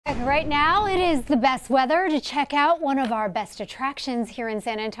Right now, it is the best weather to check out one of our best attractions here in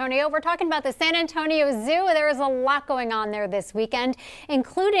San Antonio. We're talking about the Sanantonio There is a lot going on there this weekend,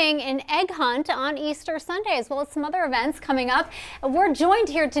 including an egg hunt on Easter Sunday, as well as some other events coming up. We're joined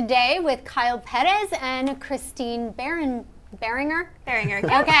here today with Kyle Perez and Christine Beringer.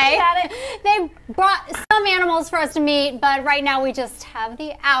 Okay. They brought some animals for us to meet, but right now we just have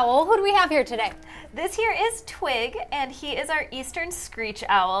the owl. Who do we have here today? This here is Twig, and he is our Eastern Screech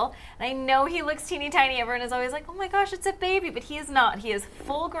Owl. And I know he looks teeny tiny. Everyone is always like, oh my gosh, it's a baby, but he is not. He is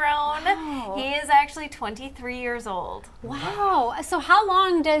full grown. Wow. He is actually 23 years old. Wow. So how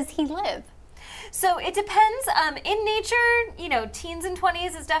long does he live? So it depends. In nature, you know, teens and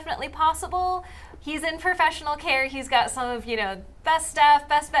 20s is definitely possible. He's in professional care. He's got some of, best staff,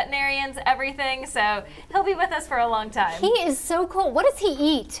 best veterinarians, everything. So he'll be with us for a long time. He is so cool. What does he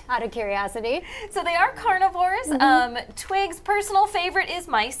eat, out of curiosity? So they are carnivores. Twig's personal favorite is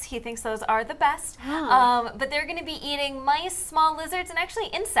mice. He thinks those are the best. Oh. But they're going to be eating mice, small lizards, and actually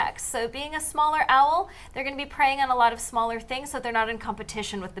insects. So being a smaller owl, they're going to be preying on a lot of smaller things, so they're not in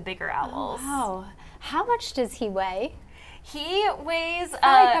competition with the bigger owls. Oh, wow. How much does he weigh? He weighs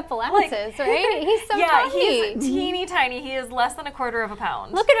a couple ounces, right? He's so tiny. He's teeny tiny. He is less than a quarter of a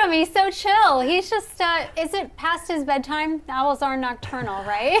pound. Look at him. He's so chill. He's just, is it past his bedtime? Owls are nocturnal,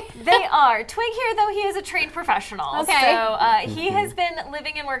 right? They are. Twig here, though, he is a trained professional. Okay. So he has been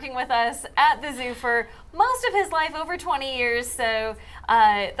living and working with us at the zoo for most of his life, over 20 years. So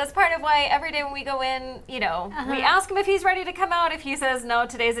that's part of why every day when we go in, we ask him if he's ready to come out. If he says, no,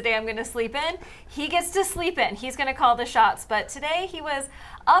 today's the day I'm going to sleep in, he gets to sleep in. He's going to call the shots. But today he was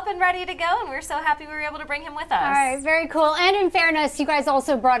up and ready to go, and we're so happy we were able to bring him with us. All right, very cool. And in fairness, you guys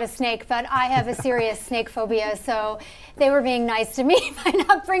also brought a snake, but I have a serious snake phobia, so they were being nice to me by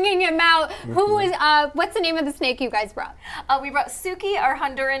not bringing him out. Who was? What's the name of the snake you guys brought? We brought Suki, our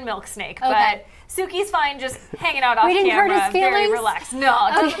Honduran milk snake. Okay. But Suki's fine, just hanging out off camera. We didn't hurt his feelings? Very relaxed. No,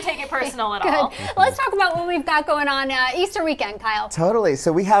 it doesn't take it personal at all. Let's talk about what we've got going on Easter weekend, Kyle. Totally.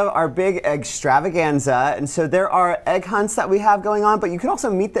 So we have our big extravaganza, and so there are egg hunts that we have going on, but you can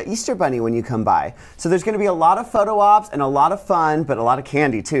also meet the Easter Bunny when you come by. So there's going to be a lot of photo ops and a lot of fun, but a lot of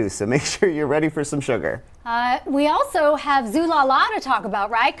candy too, so make sure you're ready for some sugar. We also have Zoo La La to talk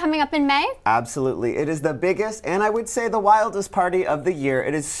about, right? Coming up in May? Absolutely. It is the biggest and I would say the wildest party of the year.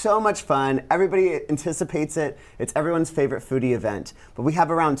 It is so much fun. Everybody anticipates it. It's everyone's favorite foodie event. But we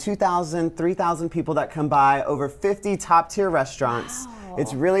have around 2,000, 3,000 people that come by, over 50 top-tier restaurants. Wow.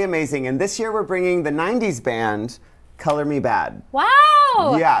 It's really amazing. And this year we're bringing the 90s band, Color Me Badd. Wow!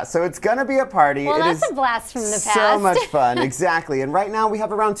 Yeah, so it's gonna be a party. Well, that's a blast from the past. So much fun, exactly. And right now we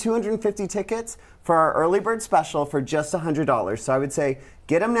have around 250 tickets for our early bird special for just $100. So I would say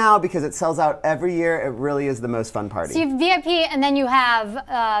get them now because it sells out every year. It really is the most fun party. So you have VIP and then you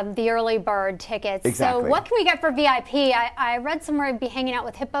have the early bird tickets. Exactly. So what can we get for VIP? I read somewhere I'd be hanging out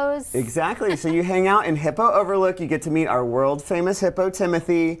with hippos. Exactly. So you hang out in Hippo Overlook. You get to meet our world famous hippo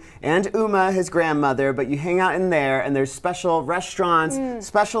Timothy and Uma, his grandmother. But you hang out in there and there's special restaurants,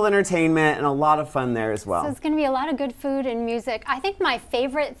 special entertainment, and a lot of fun there as well. So it's going to be a lot of good food and music. I think my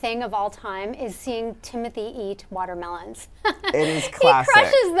favorite thing of all time is seeing Timothy eat watermelons. It is classic. He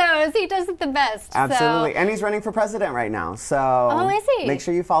crushes those. He does it the best. Absolutely. So. And he's running for president right now. So is he? Make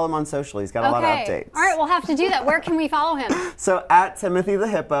sure you follow him on social. He's got a lot of updates. All right, we'll have to do that. Where can we follow him? So at Timothy the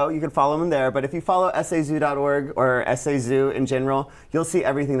Hippo, you can follow him there. But if you follow sazoo.org or sazoo in general, you'll see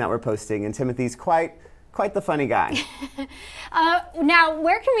everything that we're posting. And Timothy's quite the funny guy. Now,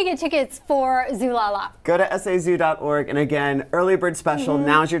 where can we get tickets for Zoo La La? Go to sazoo.org, and again, early bird special,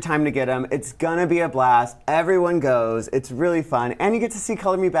 now's your time to get them. It's gonna be a blast. Everyone goes. It's really fun. And you get to see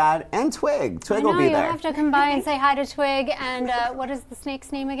Color Me Badd and Twig. Twig will be there. You'll have to come by and say hi to Twig. And what is the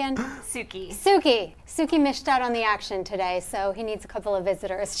snake's name again? Suki. Suki missed out on the action today, so he needs a couple of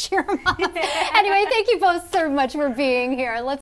visitors. Cheer him up. Anyway, thank you both so much for being here.